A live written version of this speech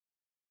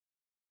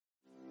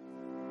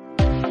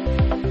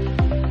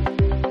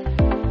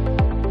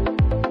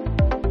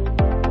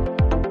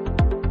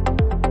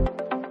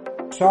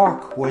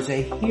Salk was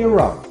a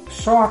hero.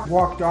 Salk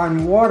walked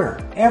on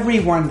water.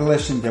 Everyone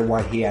listened to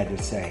what he had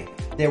to say.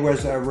 There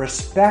was a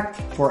respect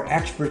for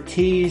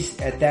expertise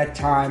at that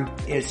time.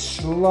 It's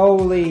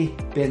slowly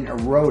been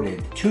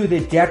eroded to the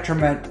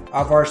detriment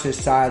of our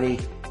society,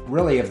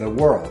 really of the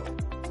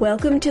world.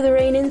 Welcome to the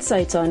RANE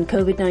Insights on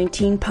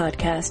COVID-19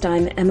 podcast.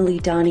 I'm Emily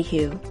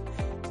Donahue.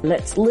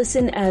 Let's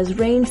listen as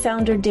RANE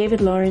founder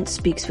David Lawrence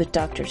speaks with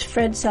Drs.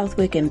 Fred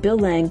Southwick and Bill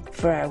Lang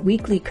for our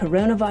weekly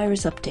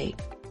coronavirus update.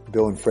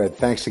 Bill and Fred,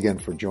 thanks again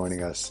for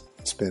joining us.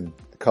 It's been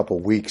a couple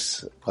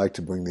weeks. I'd like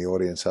to bring the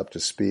audience up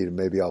to speed, and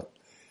maybe I'll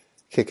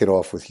kick it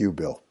off with you,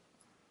 Bill.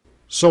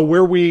 So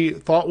where we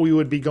thought we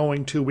would be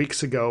going 2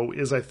 weeks ago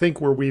is, I think,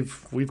 where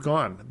we've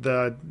gone.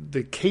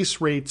 The case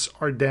rates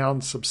are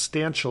down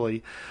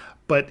substantially,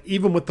 but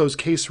even with those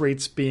case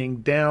rates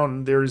being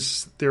down,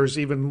 there's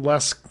even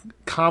less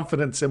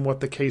confidence in what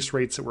the case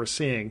rates that we're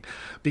seeing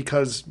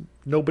because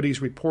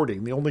nobody's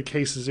reporting. The only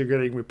cases that are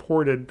getting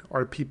reported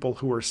are people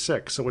who are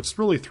sick. So it's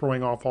really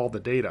throwing off all the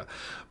data.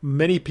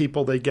 Many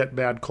people, they get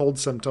bad cold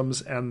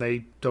symptoms and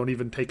they don't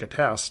even take a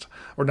test,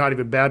 or not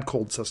even bad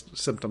cold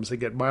symptoms. They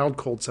get mild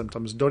cold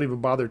symptoms, don't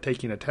even bother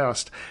taking a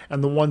test.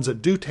 And the ones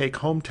that do take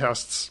home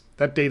tests,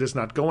 that data is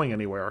not going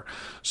anywhere.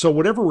 So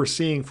whatever we're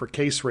seeing for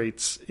case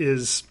rates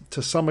is,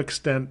 to some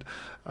extent,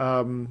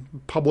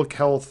 public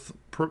health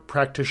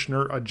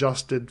practitioner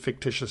adjusted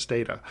fictitious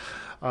data.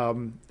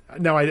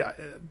 Now,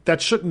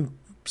 that shouldn't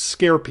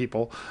scare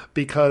people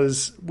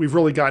because we've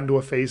really gotten to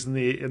a phase in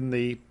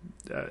the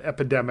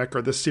epidemic,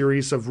 or the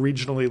series of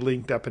regionally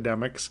linked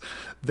epidemics,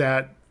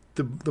 that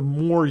the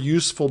more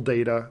useful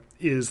data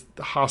is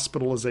the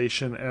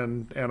hospitalization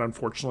and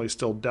unfortunately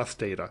still death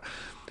data.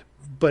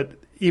 But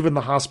even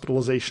the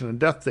hospitalization and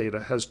death data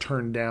has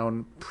turned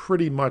down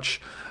pretty much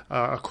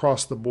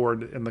across the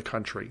board in the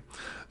country.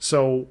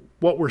 So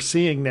what we're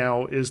seeing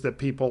now is that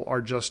people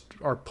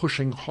are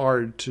pushing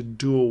hard to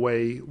do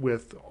away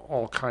with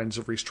all kinds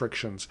of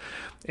restrictions.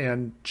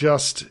 And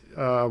just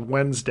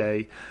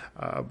Wednesday,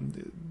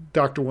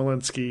 Dr.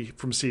 Walensky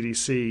from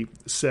CDC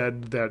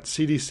said that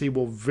CDC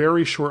will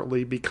very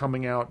shortly be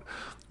coming out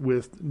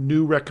with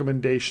new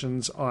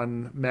recommendations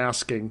on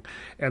masking,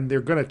 and they're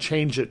going to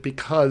change it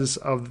because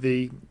of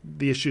the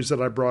issues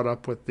that I brought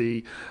up with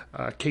the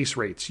case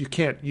rates. You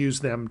can't use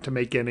them to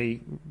make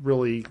any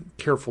really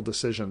careful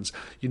decisions.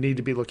 You need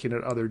to be looking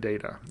at other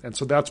data, and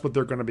so that's what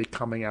they're going to be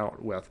coming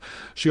out with.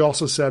 She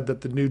also said that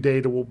the new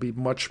data will be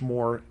much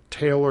more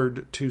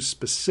tailored to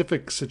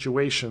specific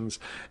situations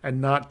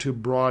and not to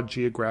broad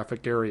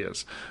geographic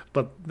areas,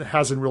 but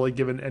hasn't really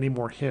given any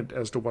more hint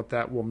as to what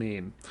that will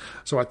mean.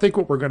 So I think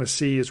what we're going to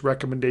see is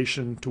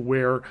recommendation to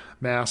wear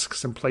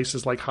masks in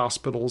places like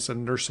hospitals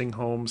and nursing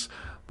homes.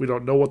 We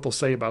don't know what they'll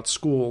say about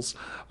schools,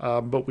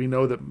 but we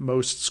know that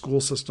most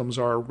school systems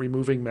are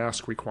removing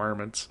mask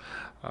requirements.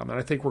 And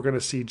I think we're going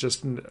to see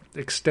just an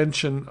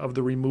extension of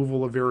the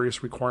removal of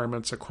various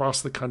requirements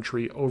across the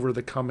country over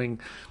the coming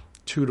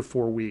 2 to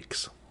 4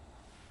 weeks.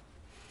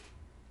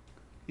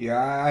 Yeah,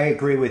 I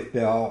agree with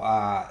Bill.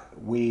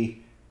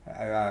 We,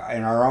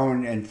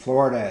 in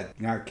Florida,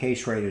 our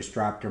case rate has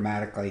dropped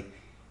dramatically,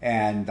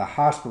 and the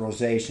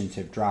hospitalizations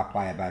have dropped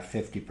by about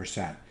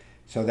 50%.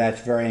 So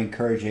that's very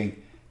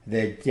encouraging.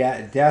 The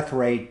death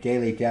rate,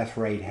 daily death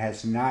rate,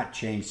 has not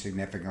changed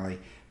significantly,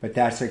 but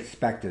that's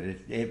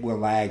expected. It will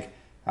lag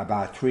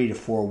about 3 to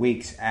 4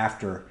 weeks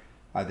after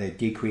the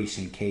decrease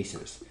in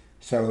cases.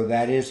 So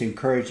that is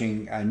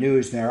encouraging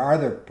news. And there are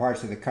other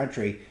parts of the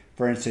country,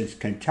 for instance,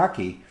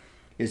 Kentucky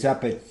is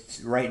up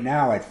right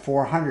now at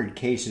 400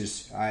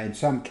 cases, in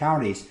some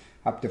counties,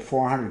 up to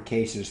 400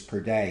 cases per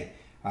day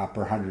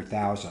per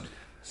 100,000.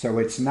 So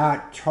it's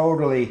not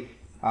totally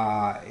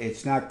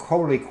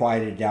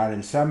quieted down.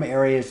 In some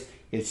areas,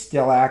 it's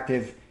still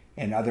active.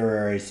 In other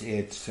areas,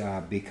 it's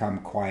become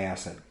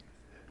quiescent.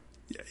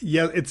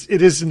 Yeah,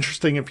 it is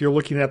interesting if you're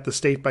looking at the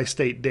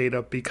state-by-state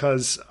data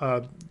because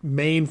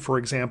Maine, for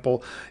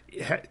example,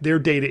 their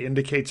data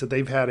indicates that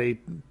they've had a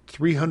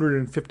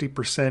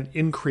 350%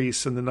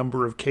 increase in the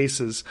number of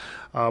cases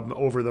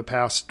over the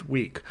past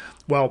week.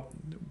 Well,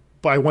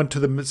 I went to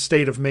the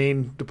state of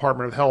Maine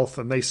Department of Health,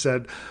 and they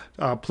said,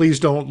 please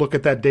don't look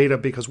at that data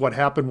because what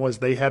happened was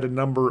they had a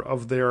number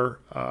of their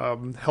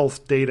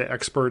health data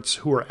experts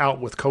who are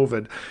out with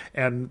COVID,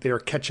 and they're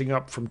catching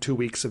up from 2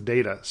 weeks of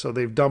data. So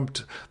they've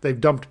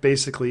dumped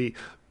basically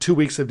 2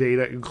 weeks of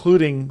data,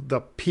 including the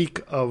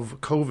peak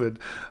of COVID,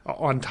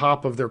 on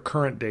top of their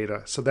current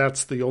data. So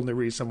that's the only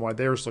reason why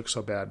theirs look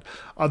so bad.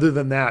 Other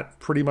than that,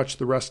 pretty much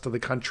the rest of the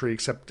country,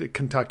 except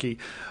Kentucky,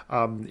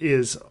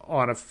 is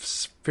on a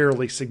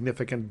fairly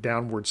significant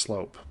downward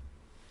slope.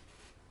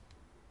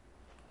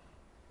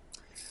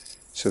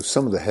 So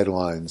some of the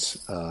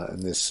headlines,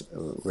 and this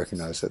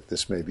recognize that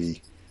this may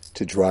be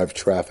to drive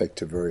traffic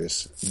to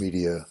various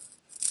media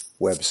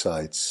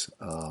websites,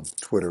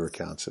 Twitter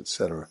accounts,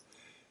 etc.,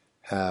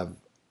 have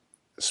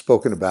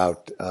spoken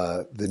about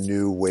the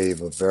new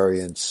wave of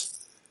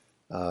variants,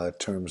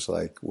 terms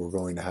like we're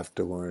going to have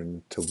to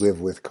learn to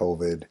live with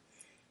COVID,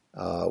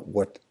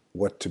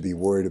 what to be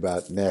worried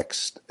about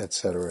next,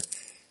 etc.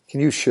 Can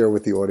you share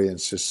with the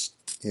audience just,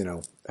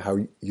 how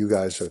you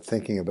guys are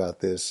thinking about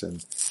this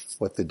and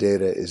what the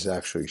data is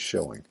actually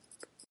showing?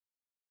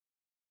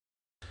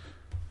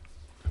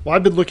 Well,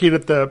 I've been looking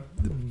at the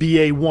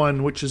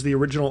BA1, which is the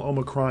original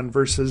Omicron,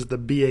 versus the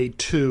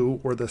BA2,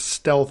 or the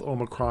stealth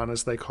Omicron,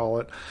 as they call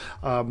it,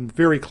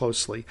 very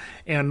closely.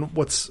 And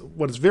what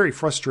is very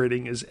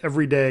frustrating is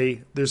every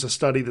day there's a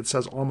study that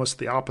says almost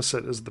the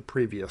opposite as the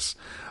previous.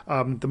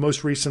 The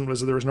most recent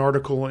was there was an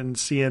article in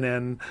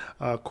CNN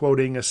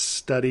quoting a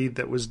study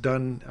that was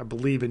done, I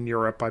believe, in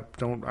Europe.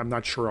 I'm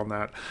not sure on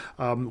that,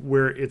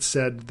 where it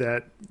said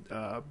that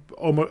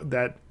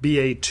that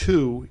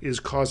BA2 is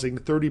causing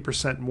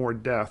 30% more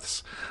deaths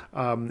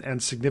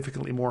and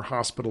significantly more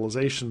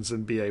hospitalizations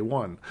than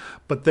BA1.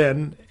 But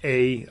then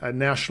a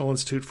National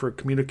Institute for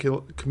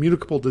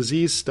Communicable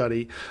Disease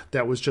study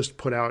that was just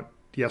put out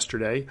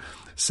yesterday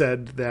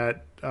said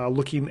that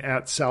looking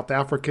at South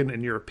African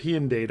and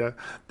European data,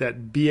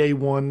 that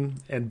BA1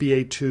 and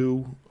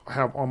BA2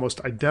 have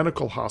almost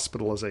identical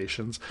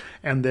hospitalizations,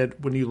 and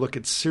that when you look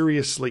at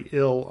seriously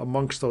ill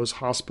amongst those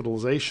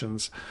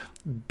hospitalizations,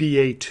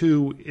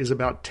 BA2 is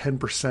about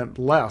 10%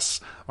 less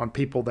on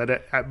people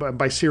that,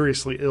 by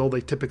seriously ill,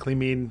 they typically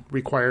mean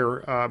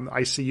require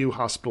ICU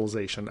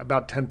hospitalization,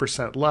 about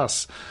 10%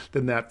 less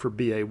than that for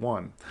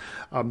BA1.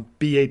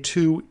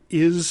 BA2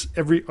 is,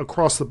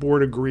 across the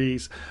board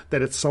agrees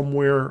that it's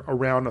somewhere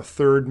around a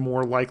third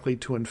more likely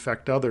to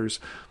infect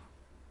others,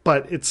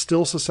 but it's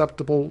still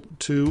susceptible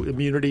to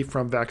immunity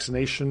from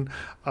vaccination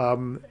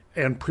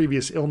and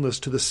previous illness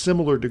to the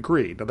similar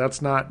degree. Now,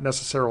 that's not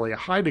necessarily a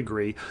high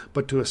degree,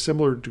 but to a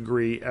similar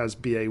degree as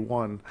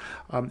BA1,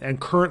 and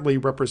currently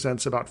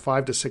represents about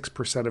 5 to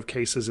 6% of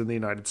cases in the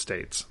United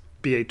States.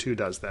 BA2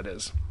 does, that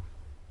is.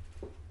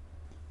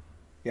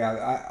 Yeah,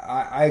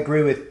 I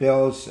agree with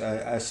Bill's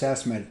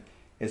assessment.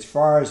 As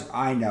far as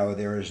I know,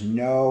 there is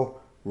no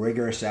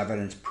rigorous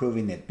evidence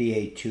proving that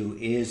BA2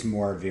 is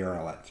more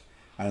virulent.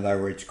 In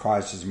other words,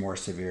 causes more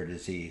severe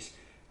disease.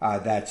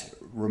 That's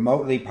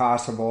remotely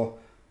possible,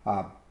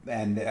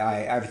 and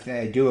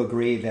I do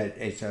agree that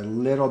it's a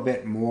little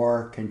bit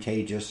more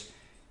contagious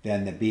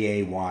than the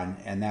BA1,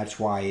 and that's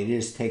why it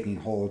is taking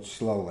hold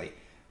slowly.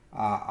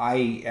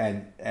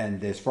 And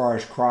as far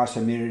as cross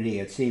immunity,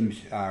 it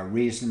seems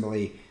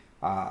reasonably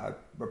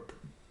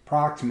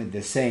approximate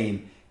the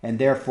same, and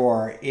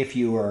therefore, if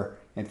you are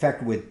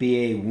infected with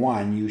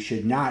BA1, you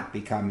should not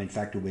become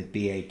infected with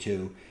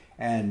BA2.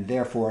 And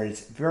therefore,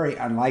 it's very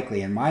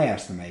unlikely, in my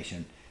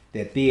estimation,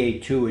 that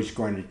BA2 is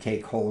going to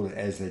take hold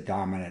as the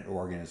dominant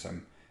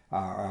organism,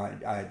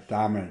 a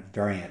dominant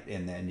variant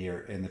in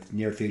the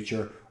near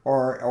future,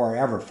 or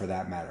ever, for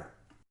that matter.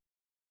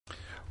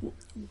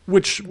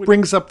 Which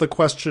brings up the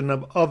question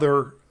of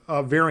other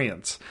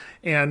variants.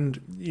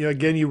 And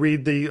again, you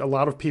read a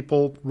lot of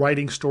people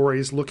writing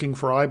stories, looking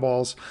for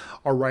eyeballs,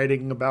 are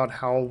writing about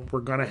how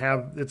we're going to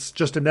have, it's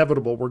just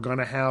inevitable, we're going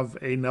to have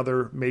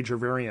another major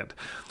variant.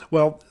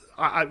 Well,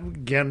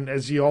 again,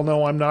 as you all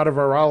know, I'm not a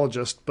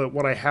virologist, but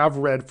what I have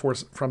read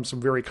from some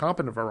very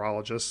competent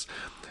virologists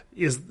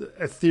is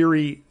a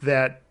theory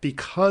that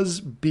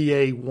because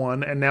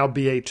BA1 and now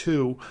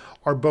BA2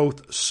 are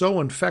both so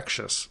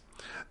infectious,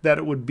 that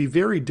it would be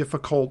very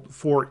difficult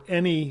for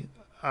any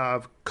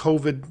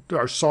COVID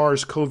or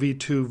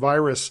SARS-CoV-2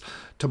 virus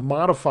to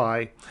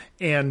modify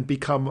and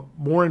become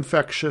more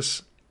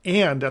infectious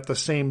and at the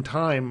same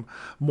time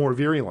more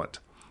virulent.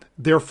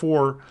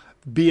 Therefore,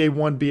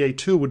 BA1,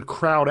 BA2 would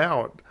crowd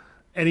out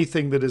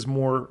anything that is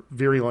more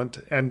virulent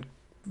and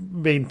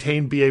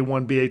maintain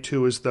BA1,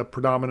 BA2 as the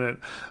predominant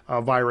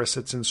virus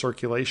that's in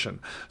circulation.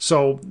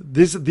 So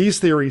these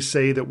theories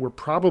say that we're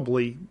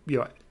probably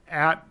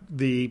at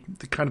the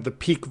kind of the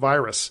peak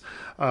virus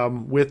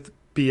with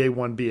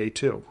BA1,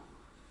 BA2.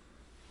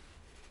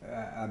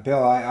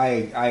 Bill,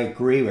 I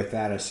agree with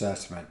that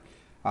assessment.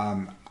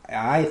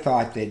 I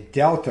thought that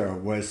Delta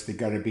was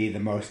going to be the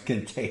most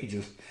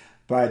contagious,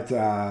 but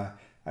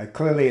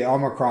clearly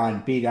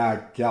Omicron beat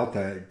out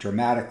Delta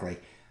dramatically.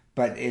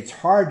 But it's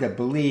hard to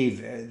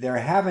believe there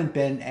haven't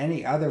been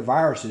any other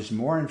viruses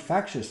more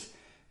infectious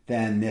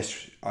than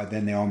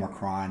the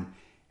Omicron.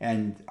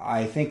 And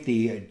I think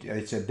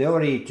its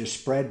ability to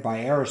spread by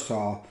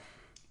aerosol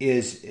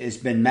has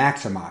been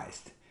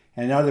maximized.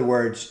 In other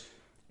words,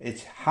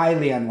 it's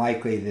highly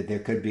unlikely that there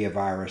could be a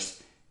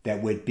virus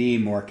that would be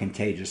more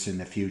contagious in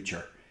the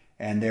future.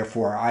 And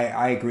therefore,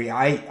 I agree.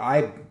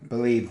 I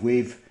believe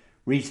we've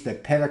reached the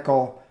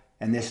pinnacle,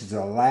 and this is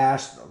the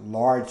last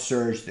large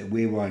surge that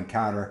we will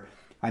encounter.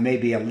 I may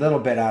be a little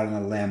bit out on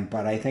a limb,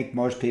 but I think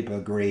most people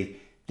agree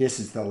this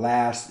is the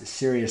last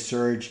serious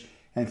surge.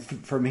 And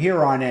from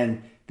here on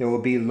in, there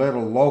will be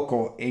little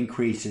local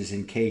increases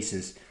in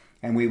cases,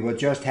 and we will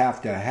just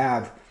have to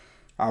have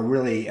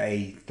really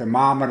a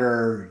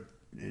thermometer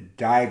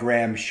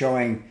diagram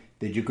showing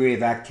the degree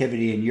of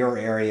activity in your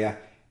area,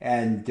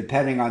 and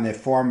depending on the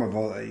form of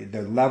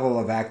the level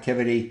of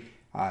activity,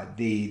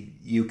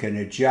 you can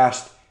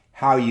adjust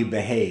how you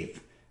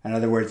behave. In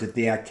other words, if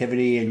the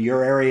activity in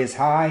your area is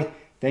high,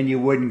 then you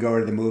wouldn't go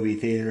to the movie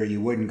theater,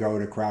 you wouldn't go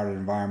to crowded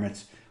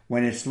environments.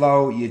 When it's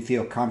low, you'd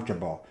feel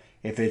comfortable.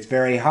 If it's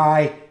very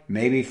high,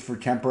 maybe for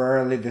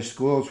temporarily the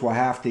schools will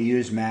have to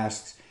use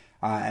masks,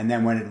 and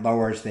then when it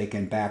lowers, they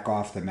can back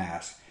off the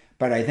mask.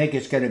 But I think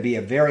it's going to be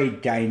a very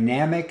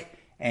dynamic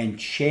and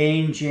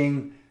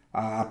changing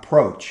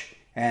approach,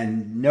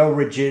 and no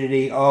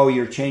rigidity. Oh,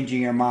 you're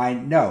changing your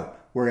mind. No,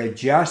 we're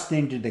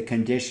adjusting to the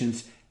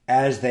conditions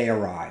as they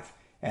arrive,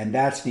 and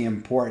that's the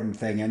important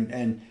thing.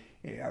 And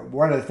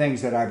one of the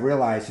things that I've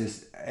realized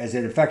is, as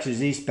an infectious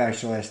disease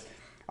specialist,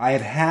 I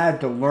have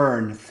had to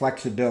learn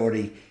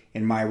flexibility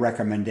in my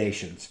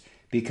recommendations,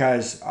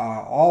 because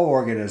all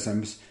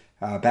organisms,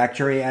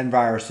 bacteria and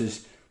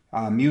viruses,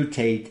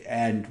 mutate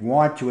and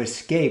want to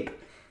escape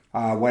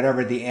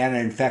whatever the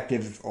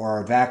anti-infective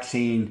or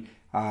vaccine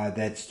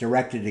that's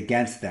directed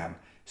against them.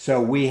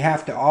 So we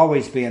have to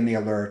always be on the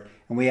alert,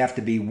 and we have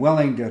to be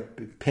willing to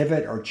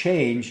pivot or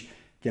change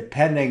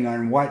depending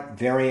on what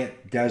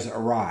variant does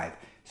arrive.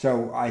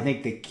 So I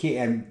think the key,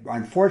 and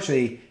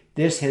unfortunately,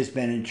 this has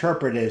been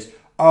interpreted as,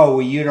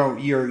 oh,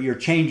 you're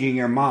changing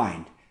your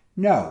mind.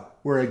 No,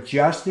 we're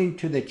adjusting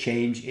to the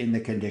change in the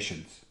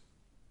conditions.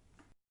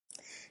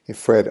 Hey,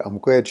 Fred, I'm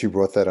glad you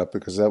brought that up,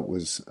 because that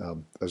was I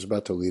was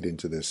about to lead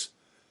into this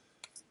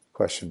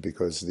question,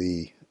 because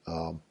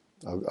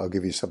I'll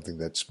give you something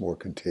that's more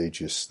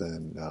contagious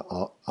than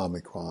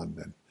Omicron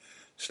and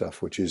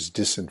stuff, which is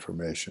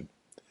disinformation.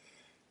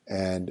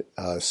 And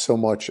so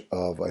much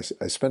of,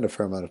 I spend a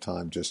fair amount of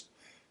time just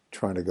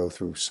trying to go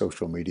through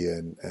social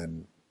media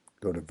and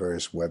go to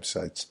various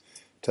websites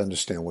to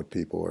understand what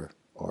people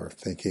are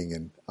thinking.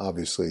 And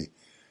obviously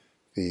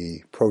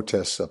the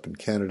protests up in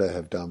Canada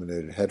have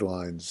dominated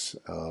headlines.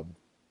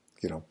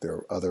 There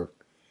are other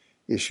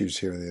issues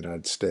here in the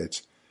United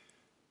States.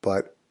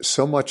 But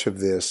so much of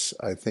this,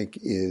 I think,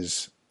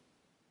 is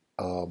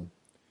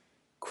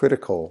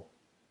critical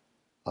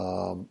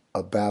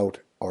about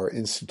our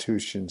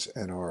institutions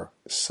and our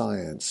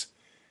science,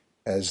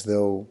 as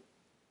though,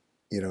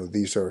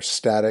 these are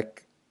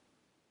static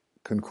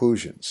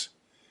conclusions.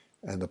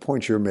 And the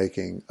point you're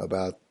making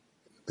about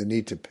the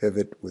need to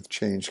pivot with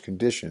changed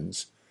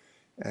conditions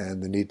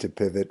and the need to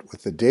pivot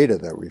with the data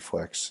that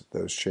reflects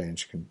those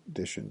changed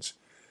conditions,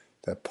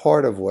 that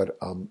part of what,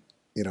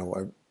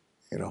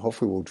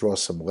 hopefully we'll draw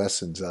some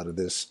lessons out of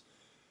this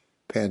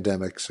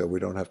pandemic so we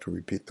don't have to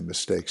repeat the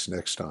mistakes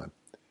next time.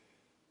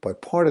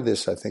 But part of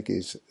this, I think,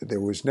 is there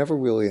was never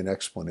really an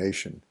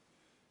explanation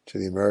to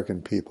the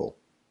American people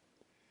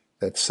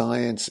that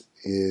science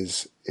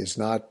is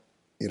not,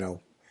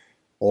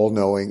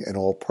 all-knowing and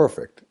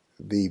all-perfect.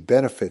 The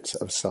benefits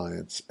of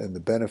science and the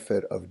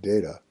benefit of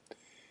data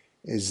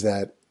is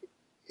that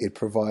it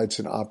provides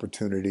an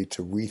opportunity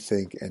to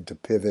rethink and to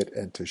pivot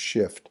and to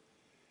shift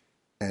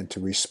and to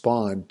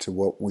respond to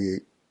what we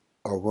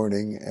are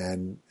learning,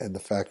 and the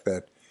fact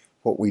that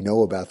what we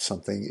know about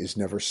something is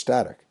never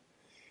static.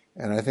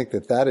 And I think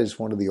that is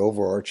one of the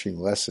overarching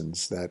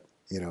lessons that,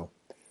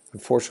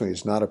 unfortunately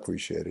is not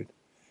appreciated.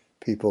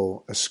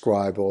 People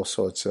ascribe all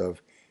sorts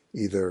of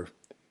either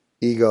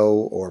ego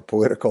or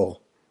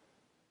political,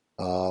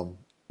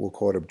 we'll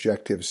call it,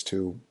 objectives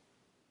to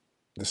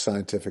the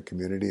scientific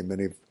community. And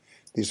many of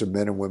these are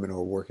men and women who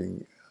are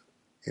working,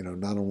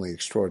 not only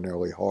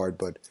extraordinarily hard,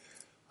 but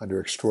under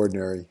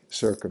extraordinary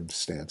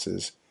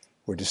circumstances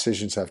where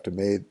decisions have to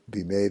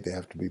be made. They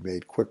have to be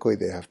made quickly.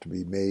 They have to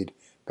be made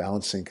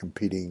balancing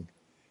competing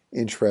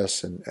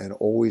interests and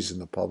always in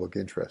the public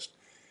interest.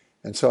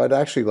 And so I'd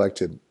actually like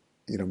to,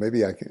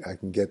 maybe I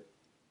can get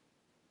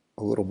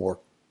a little more,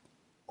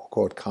 we'll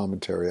call it,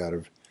 commentary out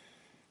of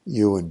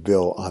you and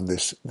Bill on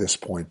this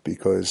point,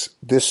 because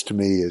this to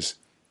me is,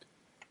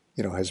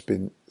 has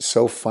been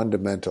so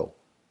fundamental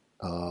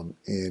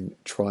in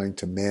trying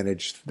to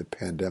manage the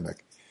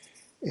pandemic,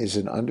 is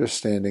an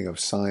understanding of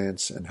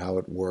science and how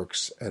it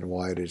works and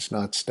why it is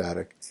not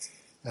static,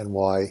 and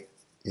why,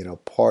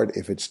 part,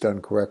 if it's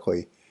done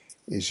correctly,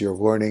 is you're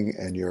learning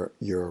and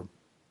you're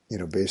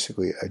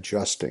basically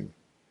adjusting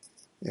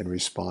in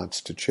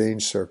response to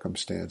changed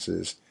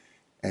circumstances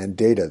and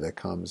data that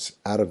comes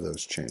out of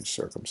those changed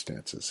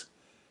circumstances.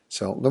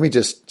 So let me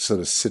just sort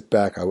of sit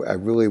back. I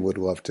really would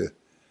love to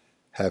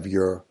have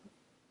your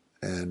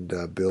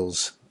and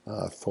Bill's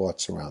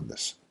thoughts around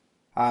this.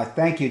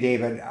 Thank you,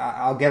 David.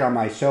 I'll get on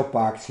my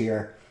soapbox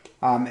here.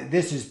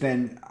 This has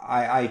been,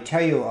 I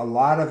tell you, a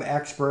lot of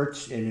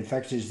experts in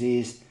infectious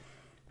disease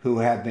who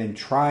have been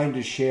trying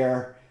to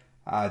share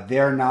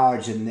their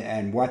knowledge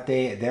and what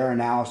their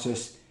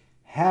analysis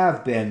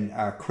have been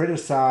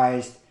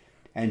criticized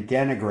and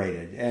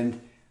denigrated. And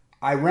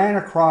I ran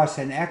across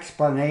an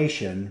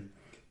explanation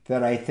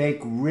that I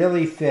think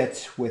really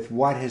fits with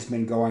what has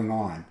been going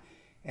on.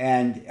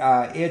 And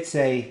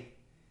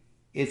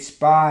it's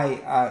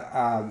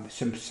by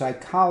some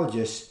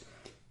psychologists,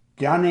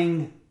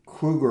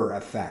 Dunning-Kruger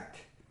effect.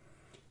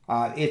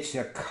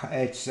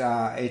 It's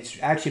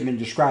actually been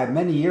described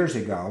many years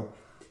ago,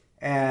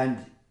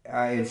 and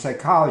in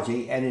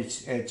psychology, and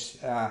it's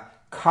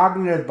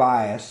cognitive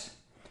bias,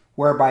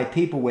 whereby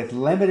people with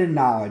limited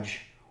knowledge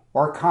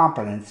or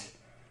competence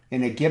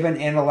in a given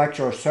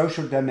intellectual or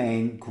social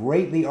domain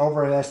greatly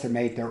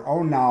overestimate their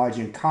own knowledge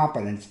and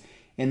competence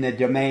in the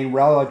domain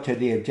relative to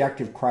the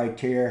objective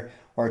criteria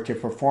or to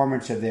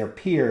performance of their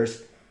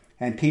peers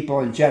and people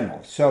in general.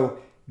 So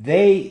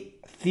they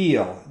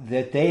feel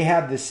that they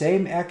have the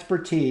same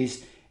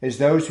expertise as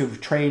those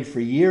who've trained for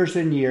years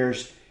and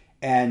years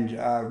and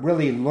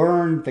really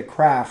learned the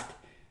craft,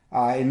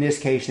 in this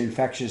case,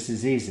 infectious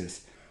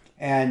diseases.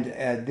 And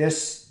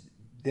this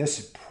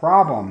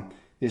problem,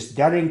 this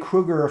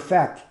Dunning-Kruger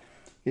effect,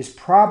 is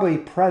probably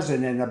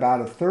present in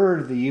about a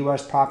third of the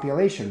U.S.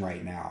 population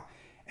right now.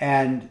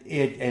 And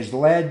it has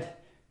led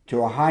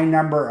to a high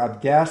number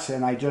of deaths.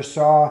 And I just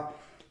saw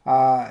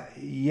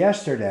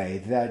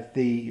yesterday that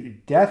the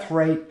death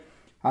rate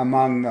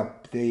among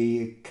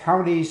the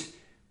counties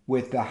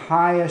with the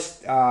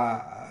highest,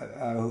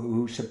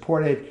 who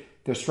supported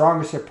the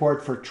strongest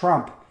support for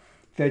Trump,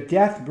 the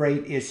death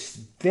rate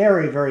is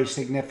very, very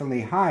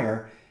significantly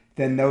higher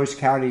than those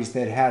counties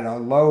that had a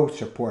low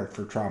support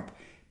for Trump,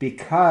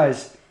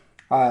 because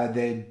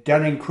the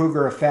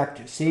Dunning-Kruger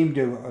effect seemed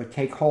to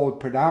take hold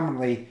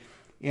predominantly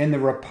in the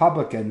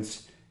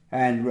Republicans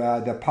and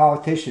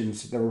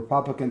the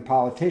Republican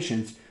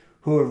politicians,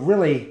 who have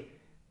really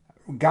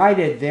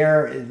guided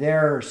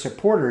their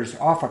supporters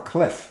off a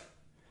cliff,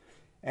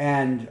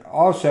 and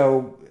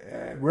also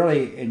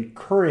really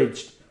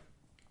encouraged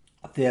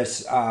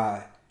this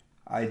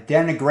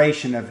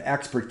denigration of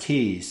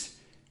expertise.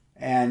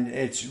 And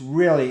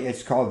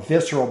it's called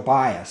visceral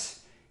bias.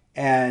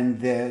 And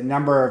the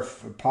number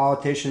of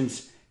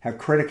politicians have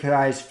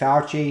criticized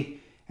Fauci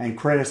and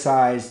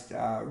criticized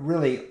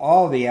really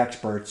all the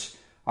experts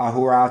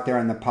who are out there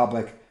in the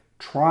public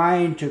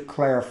trying to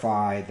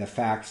clarify the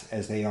facts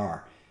as they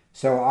are.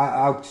 So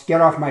I'll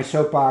get off my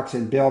soapbox,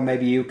 and Bill,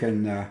 maybe you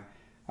can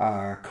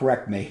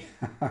correct me.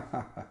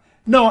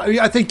 No,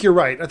 I think you're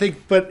right.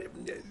 But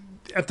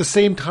at the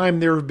same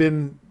time, there have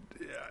been,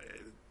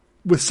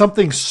 with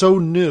something so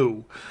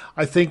new,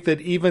 I think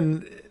that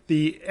even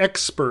the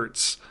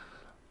experts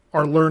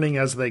are learning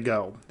as they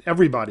go.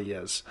 Everybody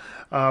is.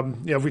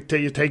 If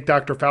you take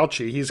Dr.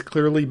 Fauci, he's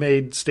clearly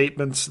made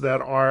statements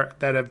that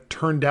have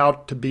turned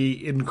out to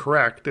be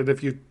incorrect. And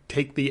if you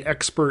take the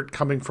expert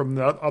coming from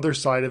the other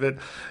side of it,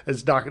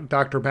 as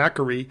Dr.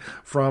 Macquarie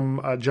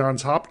from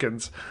Johns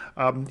Hopkins,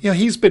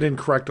 he's been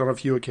incorrect on a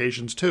few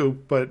occasions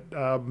too. But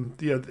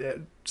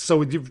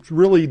so it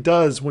really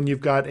does, when you've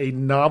got a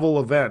novel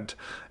event,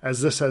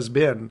 as this has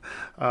been,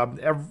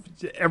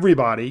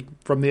 everybody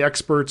from the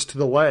experts to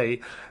the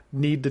lay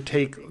need to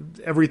take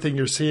everything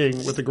you're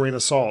seeing with a grain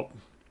of salt.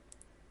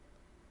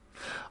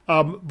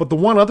 But the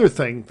one other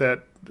thing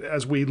that,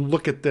 as we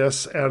look at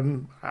this,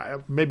 and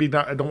maybe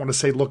not, I don't want to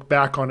say look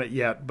back on it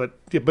yet, but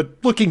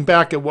looking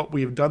back at what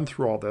we've done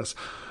through all this,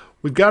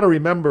 we've got to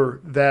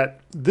remember that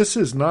this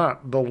is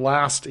not the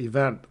last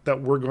event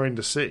that we're going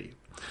to see.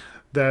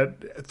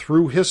 That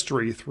through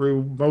history,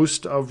 through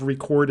most of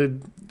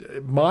recorded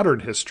modern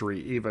history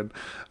even,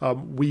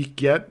 we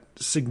get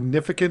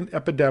significant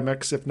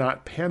epidemics, if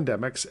not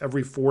pandemics,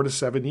 every 4 to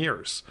 7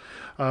 years.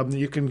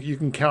 You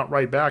can count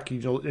right back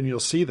and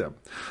you'll see them.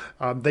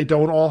 They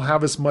don't all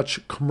have as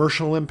much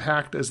commercial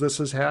impact as this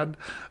has had,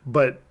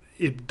 but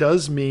it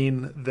does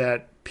mean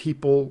that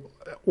people,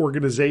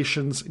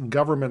 organizations, and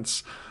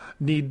governments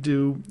need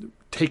to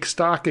take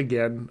stock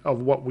again of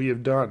what we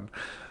have done.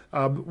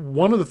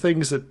 One of the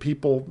things that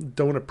people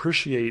don't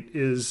appreciate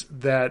is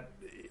that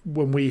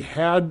when we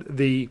had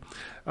the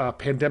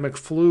pandemic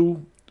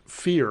flu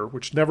fear,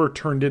 which never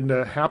turned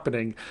into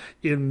happening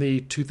in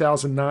the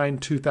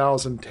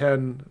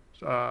 2009-2010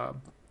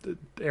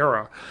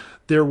 era,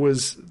 there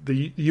was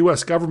the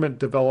U.S. government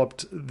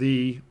developed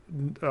the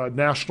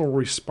National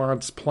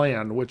Response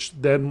Plan, which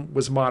then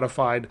was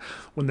modified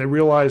when they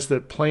realized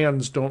that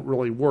plans don't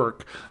really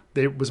work.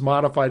 It was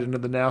modified into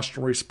the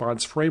National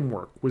Response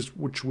Framework,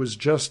 which was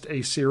just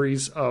a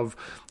series of,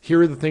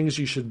 here are the things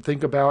you should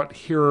think about,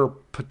 here are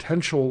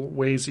potential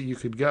ways that you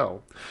could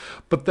go.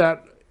 But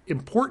that,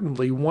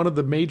 importantly, one of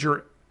the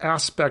major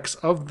aspects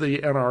of the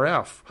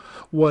NRF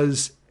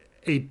was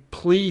a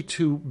plea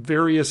to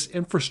various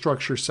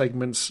infrastructure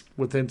segments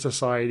within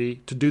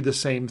society to do the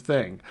same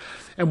thing.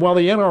 And while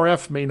the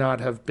NRF may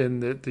not have been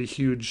the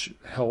huge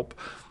help,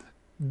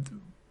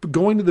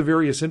 going to the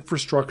various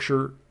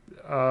infrastructure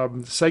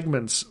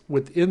segments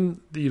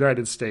within the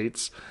United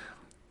States,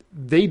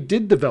 they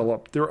did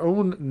develop their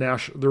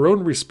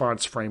own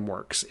response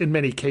frameworks in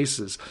many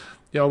cases.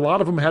 A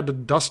lot of them had to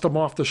dust them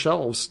off the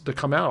shelves to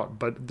come out,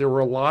 but there were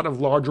a lot of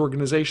large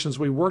organizations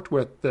we worked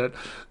with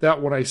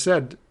that when I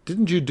said,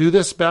 didn't you do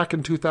this back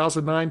in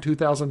 2009,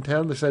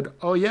 2010? They said,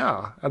 oh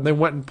yeah, and they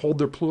went and pulled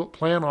their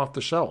plan off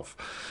the shelf.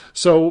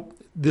 So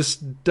this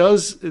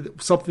does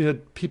something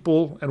that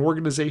people and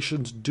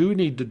organizations do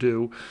need to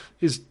do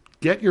is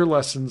get your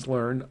lessons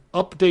learned,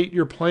 update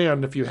your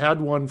plan if you had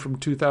one from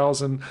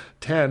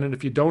 2010, and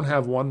if you don't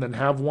have one, then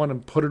have one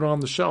and put it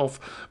on the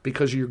shelf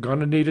because you're going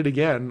to need it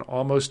again,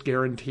 almost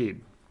guaranteed.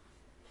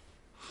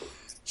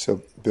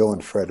 So, Bill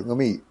and Fred, let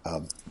me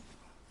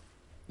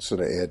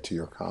sort of add to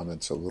your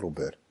comments a little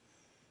bit,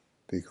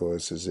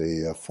 because as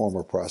a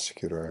former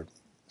prosecutor, I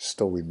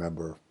still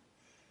remember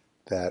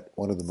that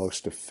one of the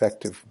most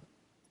effective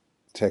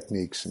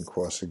techniques in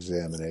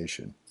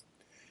cross-examination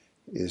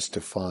is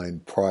to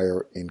find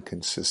prior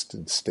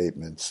inconsistent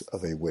statements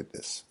of a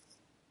witness.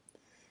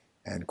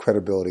 And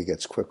credibility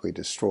gets quickly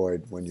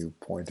destroyed when you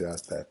point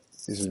out that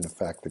isn't a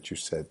fact that you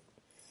said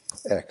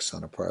X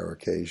on a prior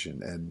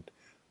occasion, and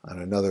on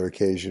another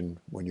occasion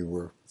when you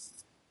were,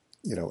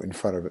 in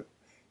front of,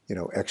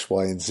 X,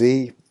 Y, and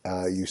Z,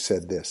 you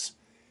said this.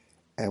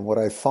 And what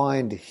I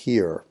find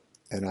here,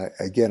 and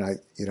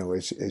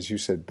as you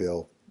said,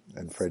 Bill,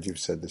 and Fred, you've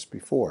said this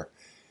before,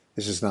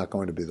 this is not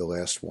going to be the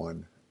last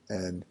one.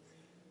 And,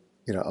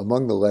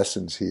 among the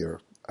lessons here,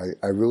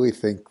 I really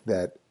think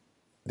that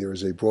there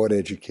is a broad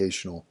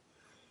educational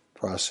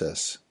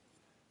process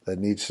that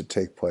needs to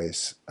take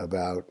place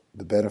about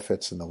the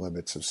benefits and the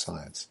limits of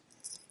science.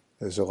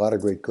 There's a lot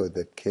of great good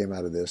that came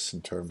out of this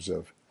in terms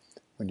of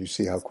when you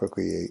see how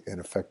quickly an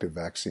effective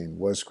vaccine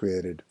was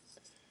created,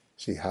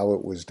 see how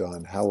it was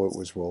done, how it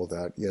was rolled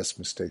out. Yes,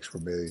 mistakes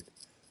were made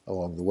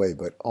along the way,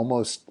 but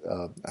almost,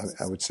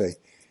 I would say,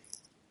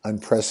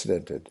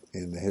 unprecedented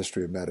in the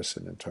history of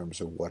medicine in terms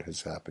of what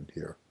has happened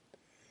here.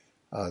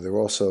 There are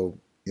also,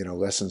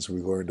 lessons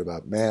we learned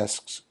about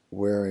masks,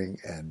 wearing,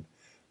 and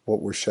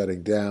what we're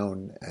shutting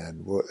down,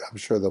 and I'm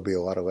sure there'll be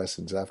a lot of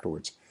lessons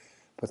afterwards.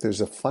 But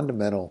there's a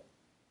fundamental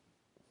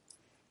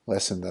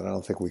lesson that I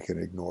don't think we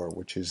can ignore,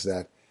 which is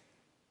that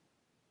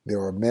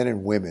there are men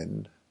and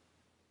women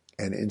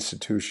and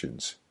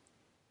institutions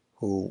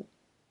whose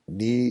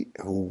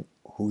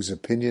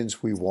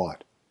opinions we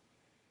want,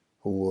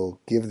 who will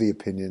give the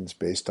opinions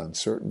based on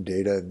certain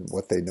data and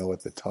what they know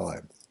at the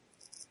time.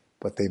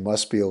 But they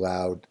must be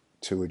allowed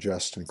to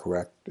adjust and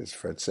correct, as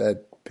Fred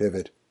said,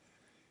 pivot,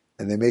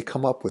 and they may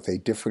come up with a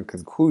different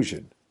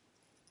conclusion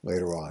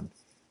later on,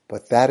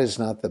 but that is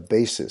not the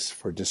basis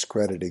for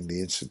discrediting the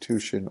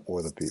institution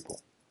or the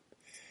people.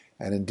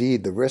 And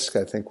indeed, the risk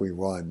I think we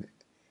run,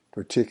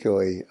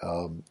 particularly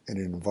in an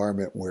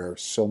environment where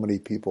so many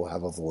people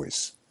have a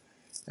voice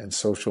and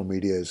social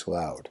media is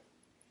loud,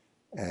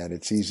 and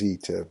it's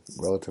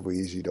relatively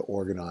easy to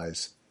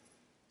organize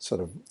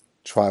sort of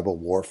tribal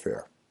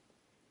warfare,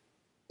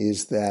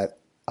 is that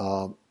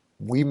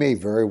we may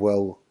very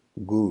well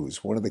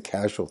lose. One of the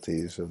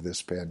casualties of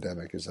this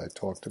pandemic, as I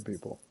talk to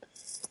people,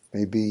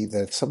 may be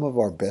that some of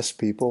our best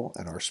people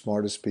and our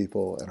smartest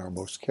people and our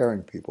most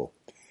caring people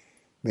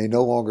may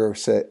no longer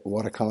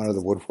want to come out of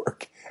the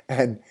woodwork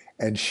and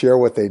share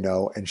what they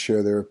know and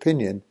share their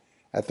opinion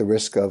at the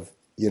risk of,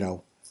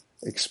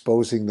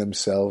 exposing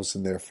themselves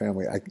and their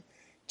family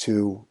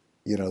to,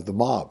 the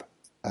mob.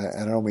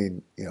 I don't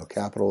mean,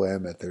 capital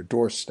M at their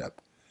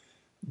doorstep,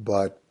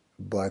 but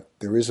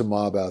there is a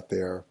mob out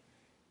there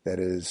that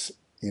is,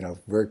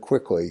 very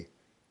quickly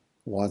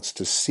wants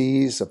to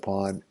seize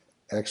upon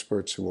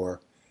experts who are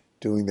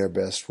doing their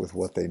best with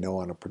what they know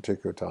on a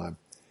particular time,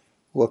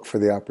 look for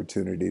the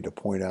opportunity to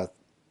point out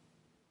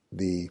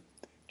the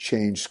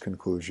changed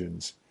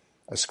conclusions,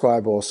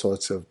 ascribe all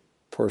sorts of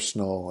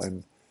personal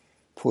and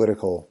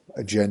political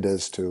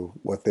agendas to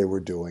what they were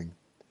doing,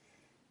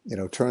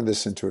 turn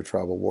this into a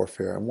tribal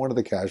warfare. And one of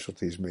the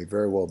casualties may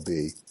very well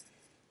be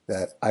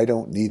that I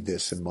don't need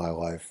this in my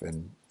life,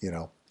 and,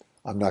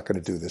 I'm not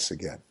going to do this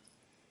again.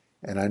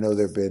 And I know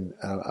there have been,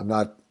 I'm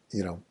not,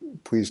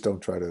 please don't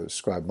try to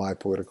ascribe my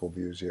political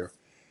views here,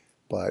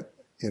 but,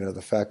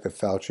 the fact that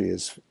Fauci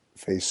has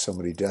faced so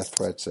many death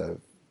threats,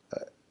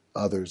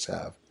 others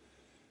have,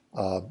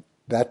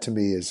 that to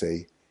me is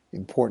a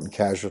important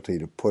casualty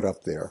to put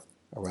up there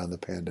around the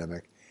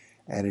pandemic.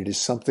 And it is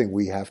something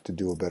we have to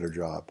do a better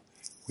job.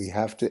 We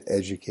have to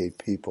educate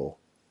people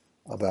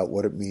about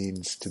what it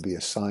means to be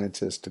a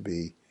scientist, to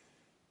be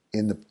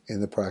in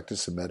the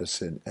practice of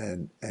medicine,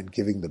 and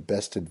giving the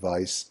best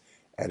advice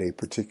at a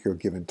particular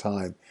given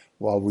time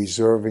while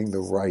reserving the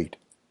right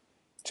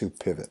to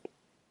pivot.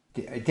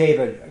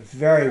 David,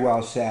 very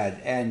well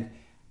said. And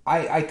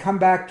I come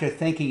back to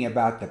thinking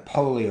about the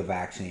polio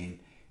vaccine.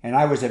 And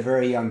I was a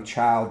very young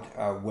child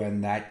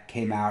when that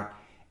came out.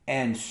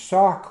 And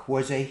Salk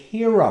was a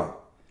hero.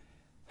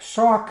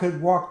 Salk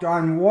had walked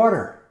on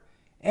water.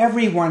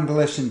 Everyone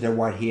listened to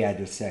what he had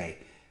to say.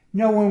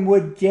 No one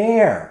would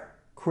dare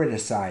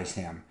criticize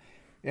him.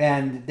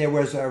 And there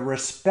was a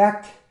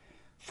respect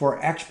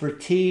for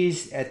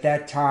expertise at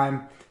that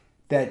time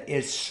that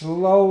is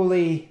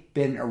slowly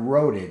been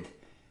eroded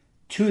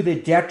to the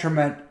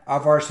detriment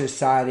of our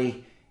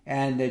society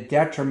and the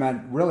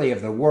detriment really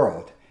of the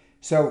world.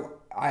 So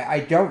I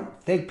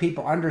don't think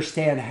people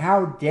understand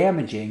how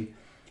damaging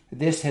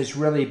this has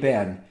really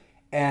been.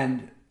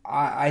 And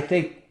I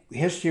think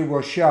history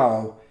will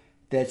show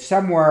that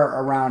somewhere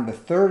around a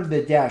third of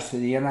the deaths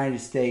in the United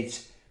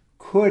States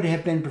could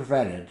have been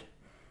prevented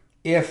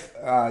if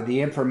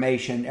the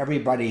information,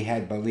 everybody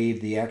had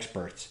believed the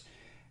experts.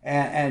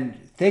 And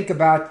think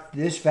about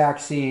this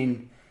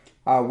vaccine,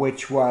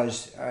 which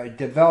was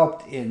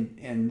developed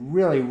in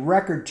really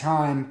record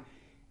time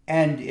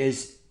and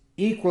is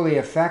equally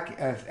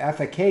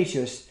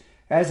efficacious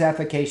as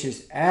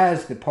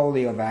the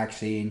polio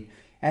vaccine,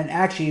 and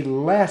actually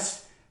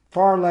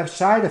far less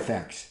side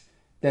effects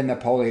than the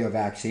polio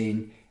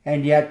vaccine.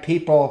 And yet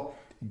people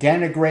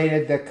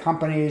denigrated the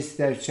companies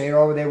that say,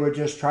 oh, they were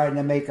just trying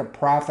to make a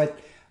profit,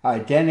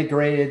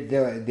 denigrated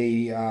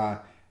the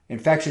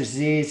infectious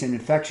disease and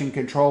infection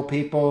control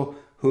people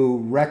who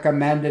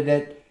recommended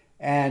it,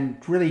 and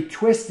really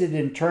twisted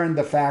and turned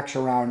the facts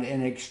around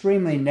in an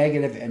extremely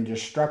negative and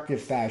destructive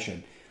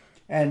fashion.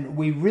 And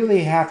we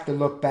really have to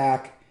look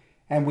back,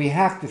 and we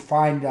have to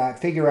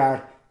figure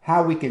out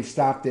how we can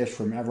stop this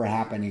from ever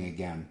happening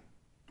again.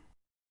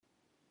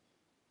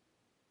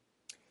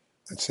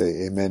 I'd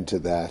say amen to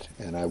that,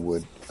 and I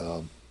would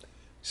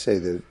say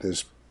that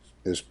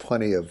there's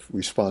plenty of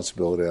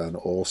responsibility on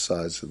all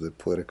sides of the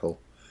political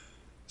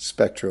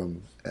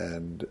spectrum,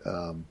 and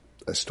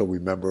I still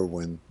remember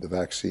when the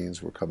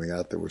vaccines were coming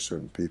out, there were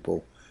certain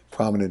people,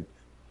 prominent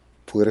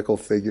political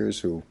figures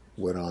who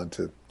went on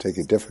to take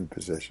a different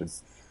position,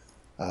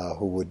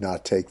 who would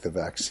not take the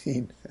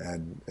vaccine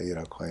and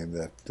claim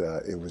that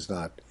it was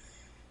not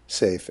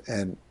safe.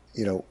 And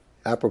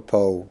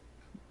apropos,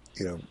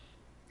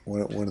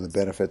 one of the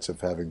benefits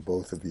of having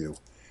both of you,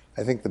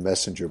 I think the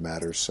messenger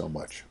matters so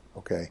much.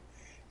 Okay,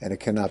 and it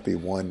cannot be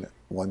one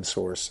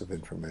source of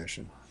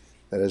information.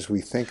 That as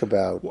we think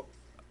about,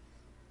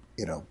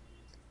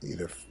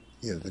 either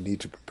the need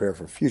to prepare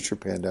for future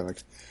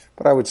pandemics,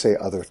 but I would say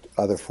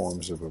other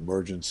forms of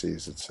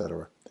emergencies, et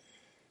cetera,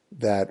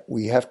 that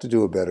we have to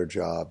do a better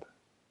job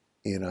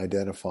in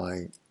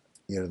identifying,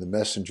 the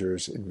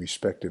messengers in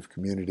respective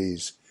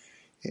communities,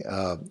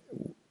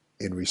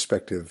 in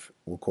respective,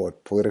 we'll call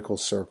it political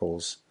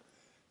circles,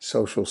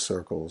 social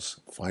circles,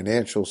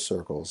 financial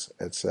circles,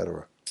 et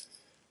cetera,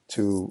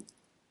 to,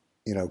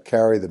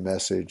 carry the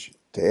message,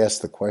 to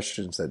ask the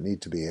questions that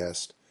need to be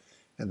asked,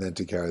 and then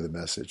to carry the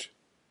message.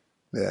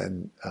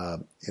 And,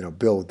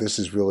 Bill, this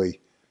is really,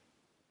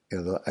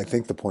 I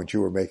think the point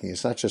you were making,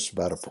 it's not just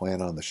about a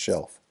plan on the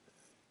shelf.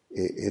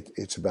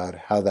 It's about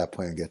how that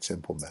plan gets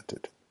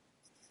implemented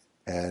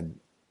and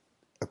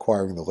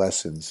acquiring the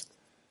lessons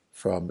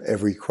from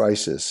every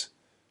crisis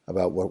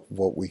about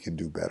what we can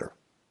do better.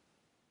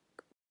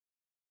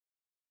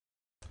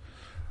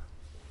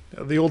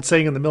 The old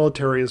saying in the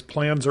military is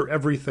plans are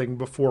everything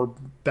before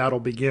battle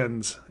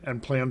begins,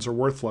 and plans are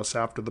worthless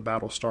after the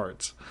battle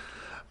starts.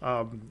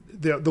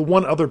 The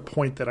one other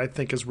point that I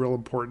think is real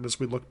important as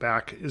we look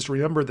back is to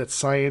remember that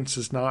science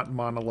is not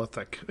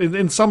monolithic.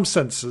 In some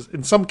senses,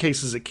 in some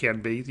cases it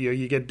can be.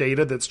 You get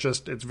data that's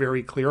it's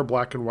very clear,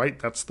 black and white,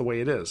 that's the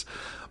way it is.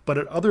 But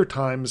at other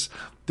times,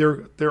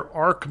 there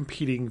are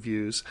competing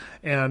views,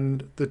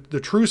 and the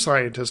true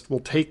scientist will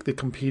take the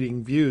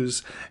competing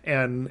views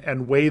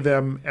and weigh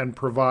them and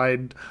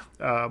provide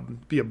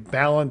be a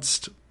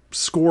balanced,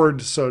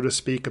 scored, so to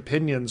speak,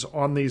 opinions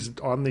on these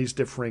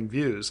differing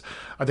views.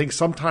 I think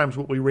sometimes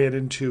what we ran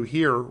into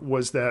here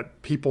was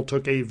that people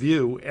took a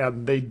view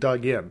and they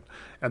dug in,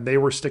 and they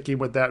were sticking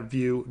with that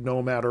view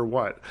no matter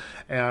what,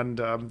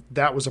 and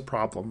that was a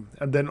problem.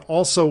 And then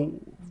also,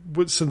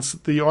 since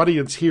the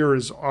audience here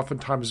is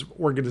oftentimes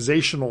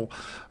organizational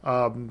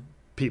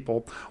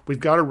people, we've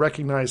got to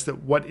recognize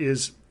that what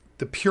is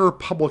the pure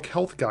public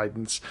health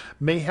guidance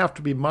may have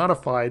to be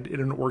modified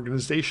in an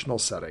organizational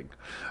setting.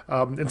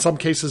 In some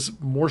cases,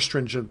 more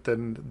stringent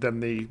than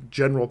the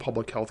general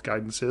public health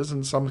guidance is.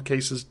 In some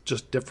cases,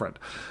 just different.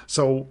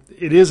 So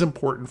it is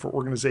important for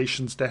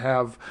organizations to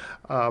have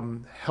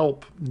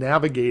help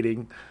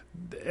navigating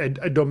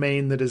a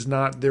domain that is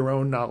not their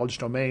own knowledge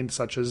domain,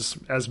 such as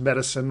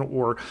medicine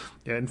or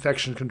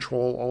infection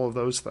control, all of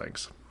those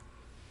things.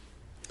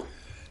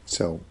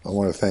 So I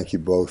want to thank you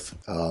both.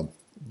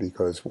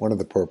 Because one of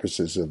the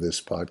purposes of this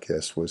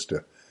podcast was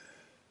to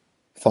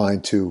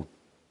find two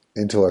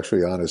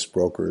intellectually honest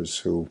brokers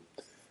who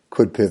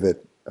could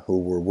pivot, who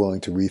were willing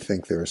to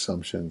rethink their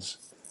assumptions,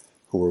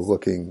 who were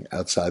looking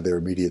outside their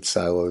immediate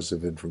silos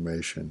of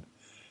information,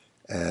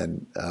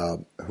 and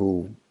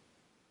who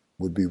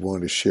would be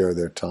willing to share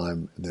their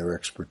time and their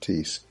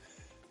expertise.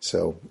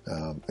 So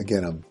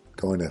again, I'm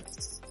going to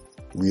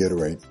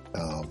reiterate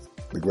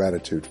the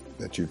gratitude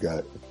that you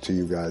got to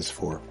you guys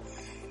for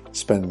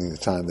spending the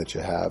time that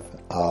you have.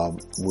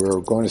 We're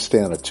going to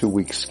stay on a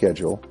 2-week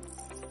schedule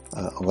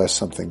unless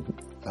something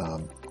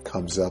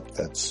comes up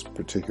that's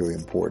particularly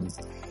important.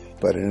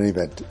 But in any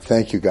event,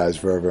 thank you guys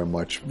very, very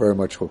much. Very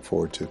much look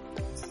forward to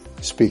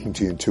speaking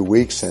to you in 2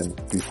 weeks, and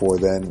before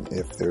then,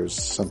 if there's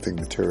something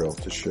material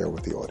to share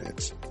with the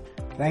audience.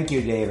 Thank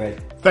you,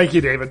 David. Thank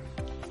you, David.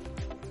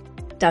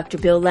 Dr.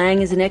 Bill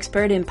Lang is an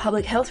expert in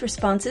public health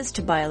responses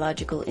to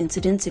biological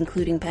incidents,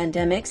 including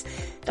pandemics.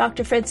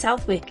 Dr. Fred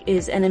Southwick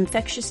is an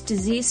infectious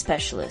disease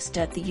specialist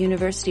at the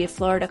University of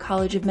Florida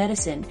College of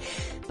Medicine.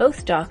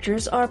 Both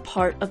doctors are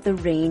part of the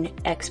RANE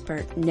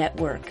Expert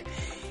Network.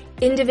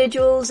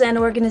 Individuals and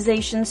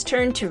organizations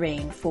turn to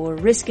RANE for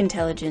risk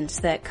intelligence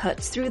that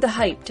cuts through the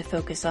hype to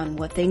focus on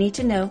what they need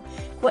to know,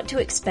 what to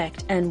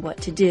expect, and what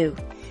to do.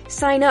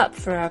 Sign up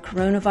for our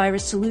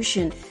coronavirus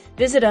solution.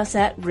 Visit us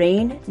at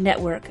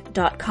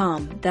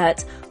ranenetwork.com.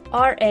 That's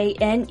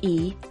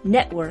RANE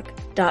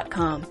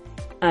network.com.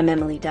 I'm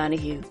Emily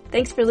Donahue.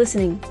 Thanks for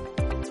listening.